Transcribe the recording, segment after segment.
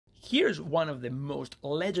Here's one of the most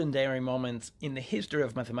legendary moments in the history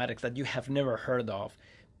of mathematics that you have never heard of.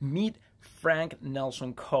 Meet Frank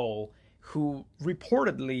Nelson Cole, who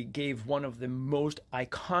reportedly gave one of the most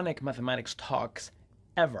iconic mathematics talks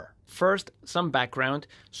ever. First, some background.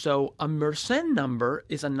 So a Mersenne number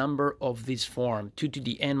is a number of this form, 2 to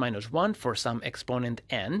the n minus 1 for some exponent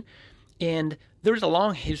n. And there's a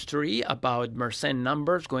long history about Mersenne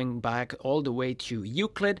numbers going back all the way to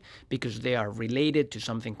Euclid because they are related to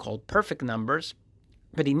something called perfect numbers.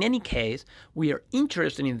 But in any case, we are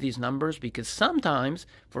interested in these numbers because sometimes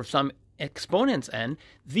for some exponents n,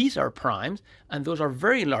 these are primes, and those are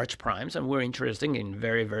very large primes, and we're interested in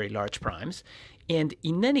very, very large primes. And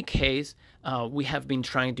in any case, we have been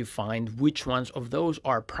trying to find which ones of those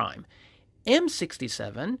are prime.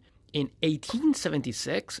 M67, in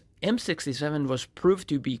 1876, M67 was proved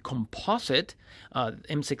to be composite.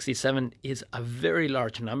 M67 is a very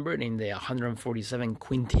large number in the 147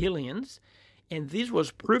 quintillions. And this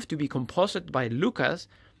was proved to be composite by Lucas,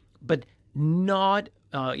 but Lucas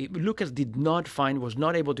was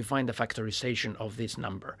not able to find the factorization of this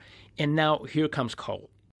number. And now here comes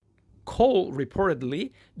Cole. Cole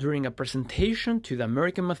reportedly, during a presentation to the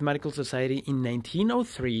American Mathematical Society in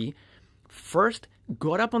 1903, first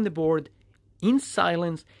got up on the board in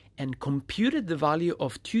silence and computed the value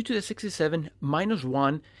of 2 to the 67 minus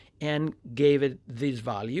 1 and gave it this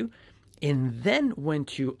value, and then went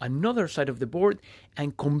to another side of the board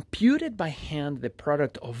and computed by hand the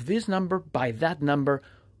product of this number by that number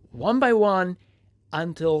one by one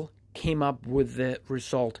until came up with the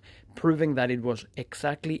result, proving that it was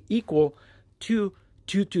exactly equal to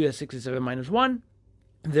 2 to the 67 minus 1,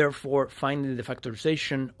 therefore finding the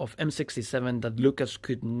factorization of M67 that Lucas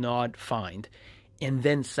could not find, and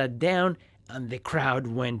then sat down and the crowd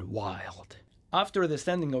went wild. After the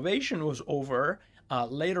standing ovation was over,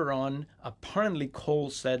 later on, apparently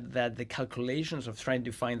Cole said that the calculations of trying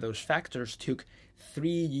to find those factors took 3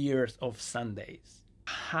 years of Sundays.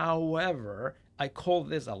 However, I call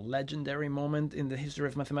this a legendary moment in the history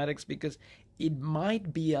of mathematics because it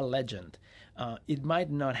might be a legend. It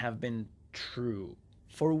might not have been true.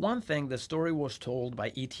 For one thing, the story was told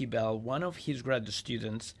by E.T. Bell, one of his graduate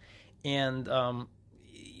students, and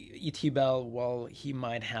E.T. Bell, well, he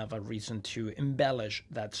might have a reason to embellish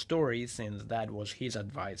that story since that was his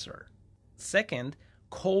advisor. Second,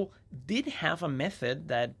 Cole did have a method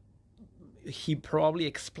that he probably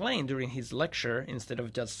explained during his lecture instead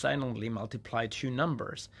of just silently multiply two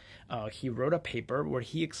numbers. He wrote a paper where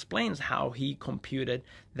he explains how he computed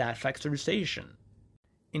that factorization.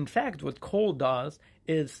 In fact, what Cole does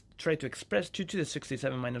is try to express 2 to the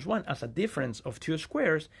 67 minus 1 as a difference of two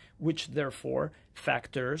squares, which therefore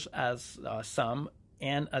factors as a sum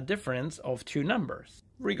and a difference of two numbers.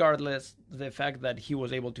 Regardless, the fact that he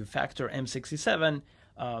was able to factor M67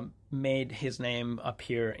 made his name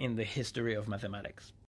appear in the history of mathematics.